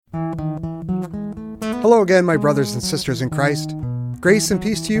Hello again, my brothers and sisters in Christ. Grace and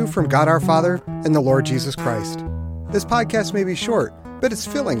peace to you from God our Father and the Lord Jesus Christ. This podcast may be short, but it's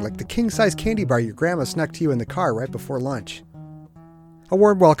filling like the king-size candy bar your grandma snuck to you in the car right before lunch. A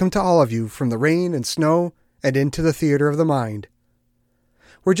warm welcome to all of you from the rain and snow and into the theater of the mind.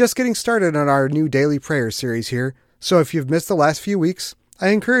 We're just getting started on our new daily prayer series here, so if you've missed the last few weeks,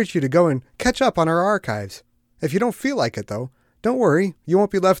 I encourage you to go and catch up on our archives. If you don't feel like it, though, don't worry, you won't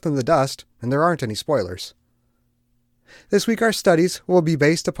be left in the dust, and there aren't any spoilers. This week our studies will be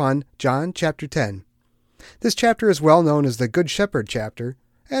based upon John chapter 10. This chapter is well known as the Good Shepherd chapter,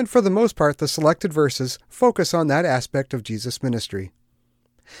 and for the most part the selected verses focus on that aspect of Jesus' ministry.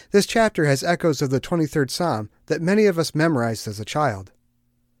 This chapter has echoes of the 23rd Psalm that many of us memorized as a child.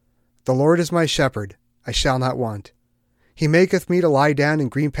 The Lord is my shepherd, I shall not want. He maketh me to lie down in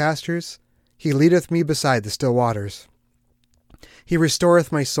green pastures. He leadeth me beside the still waters. He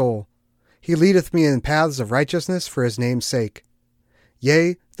restoreth my soul. He leadeth me in paths of righteousness for his name's sake.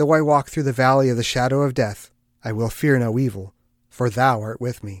 Yea, though I walk through the valley of the shadow of death, I will fear no evil, for thou art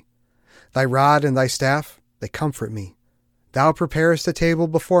with me. Thy rod and thy staff, they comfort me. Thou preparest a table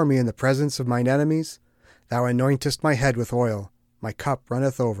before me in the presence of mine enemies. Thou anointest my head with oil. My cup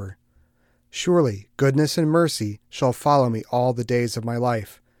runneth over. Surely goodness and mercy shall follow me all the days of my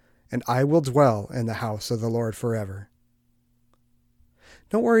life, and I will dwell in the house of the Lord forever.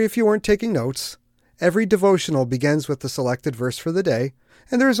 Don't worry if you weren't taking notes. Every devotional begins with the selected verse for the day,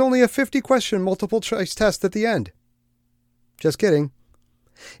 and there is only a 50-question multiple-choice test at the end. Just kidding.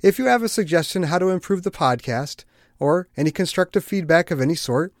 If you have a suggestion how to improve the podcast, or any constructive feedback of any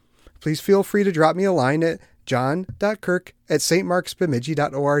sort, please feel free to drop me a line at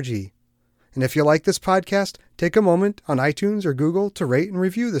john.kirk@stmarksbemidji.org. And if you like this podcast, take a moment on iTunes or Google to rate and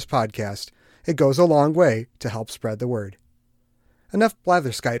review this podcast. It goes a long way to help spread the word. Enough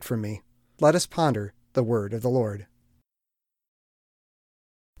blatherskite from me. Let us ponder the word of the Lord.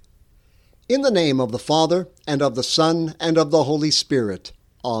 In the name of the Father, and of the Son, and of the Holy Spirit.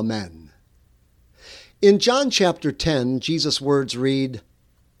 Amen. In John chapter 10, Jesus' words read,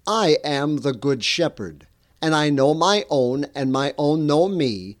 I am the good shepherd, and I know my own, and my own know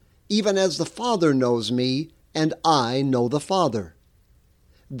me, even as the Father knows me, and I know the Father.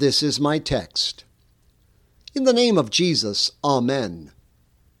 This is my text. In the name of Jesus, Amen.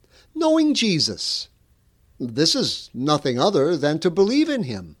 Knowing Jesus. This is nothing other than to believe in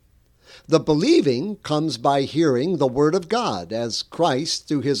him. The believing comes by hearing the Word of God, as Christ,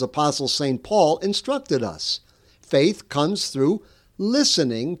 through his apostle St. Paul, instructed us. Faith comes through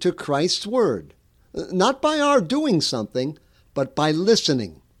listening to Christ's Word, not by our doing something, but by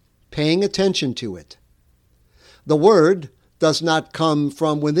listening, paying attention to it. The Word does not come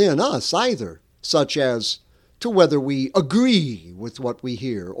from within us either, such as to whether we agree with what we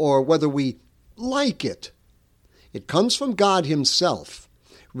hear or whether we like it. It comes from God himself,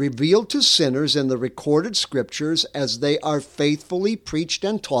 revealed to sinners in the recorded scriptures as they are faithfully preached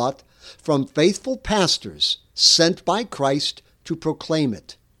and taught from faithful pastors sent by Christ to proclaim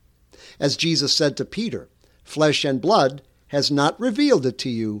it. As Jesus said to Peter, flesh and blood has not revealed it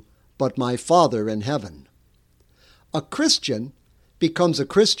to you, but my Father in heaven. A Christian becomes a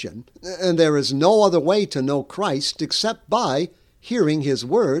Christian, and there is no other way to know Christ except by hearing his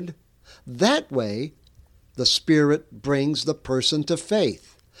word. That way, the Spirit brings the person to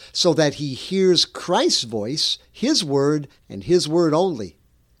faith, so that he hears Christ's voice, his word, and his word only.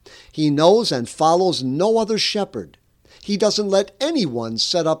 He knows and follows no other shepherd. He doesn't let anyone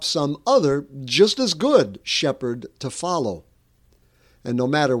set up some other, just as good shepherd to follow. And no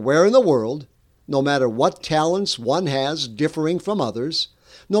matter where in the world, no matter what talents one has differing from others,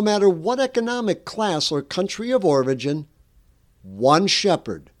 no matter what economic class or country of origin, one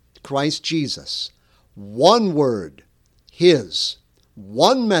shepherd, Christ Jesus, one word, his,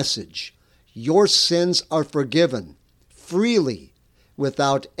 one message, your sins are forgiven, freely,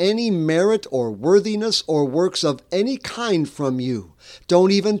 without any merit or worthiness or works of any kind from you.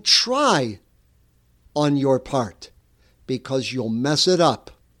 Don't even try on your part, because you'll mess it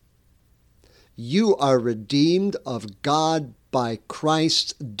up. You are redeemed of God by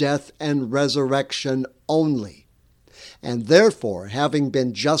Christ's death and resurrection only. And therefore, having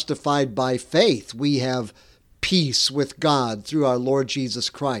been justified by faith, we have peace with God through our Lord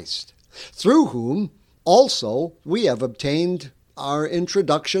Jesus Christ, through whom also we have obtained our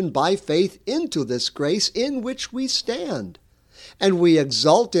introduction by faith into this grace in which we stand. And we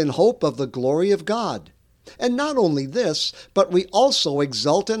exult in hope of the glory of God. And not only this, but we also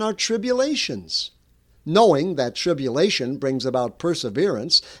exult in our tribulations, knowing that tribulation brings about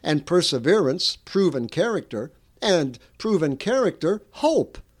perseverance, and perseverance, proven character, and proven character,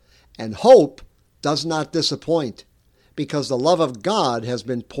 hope. And hope does not disappoint, because the love of God has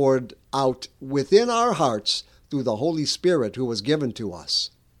been poured out within our hearts through the Holy Spirit who was given to us.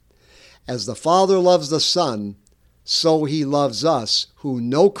 As the Father loves the Son, so he loves us who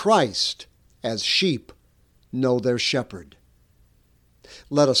know Christ as sheep know their shepherd.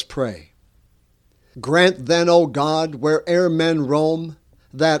 Let us pray. Grant then, O God, where'er men roam,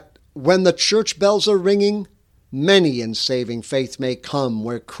 that when the church bells are ringing, many in saving faith may come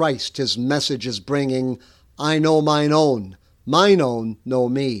where Christ his message is bringing. I know mine own know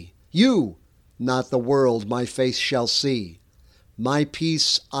me. You, not the world, my face shall see. My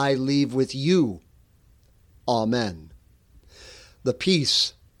peace I leave with you. Amen. The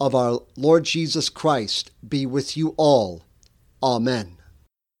peace of our Lord Jesus Christ be with you all. Amen.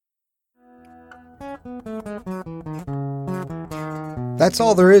 That's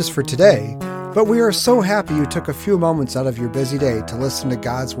all there is for today, but we are so happy you took a few moments out of your busy day to listen to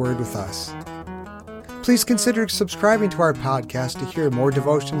God's Word with us. Please consider subscribing to our podcast to hear more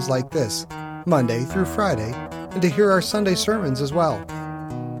devotions like this, Monday through Friday, and to hear our Sunday sermons as well.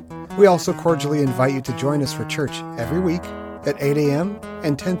 We also cordially invite you to join us for church every week at 8 a.m.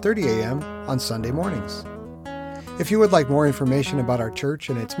 and 10:30 a.m. on Sunday mornings. If you would like more information about our church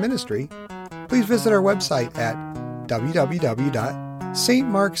and its ministry, please visit our website at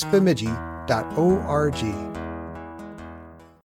www.stmarksbemidji.org.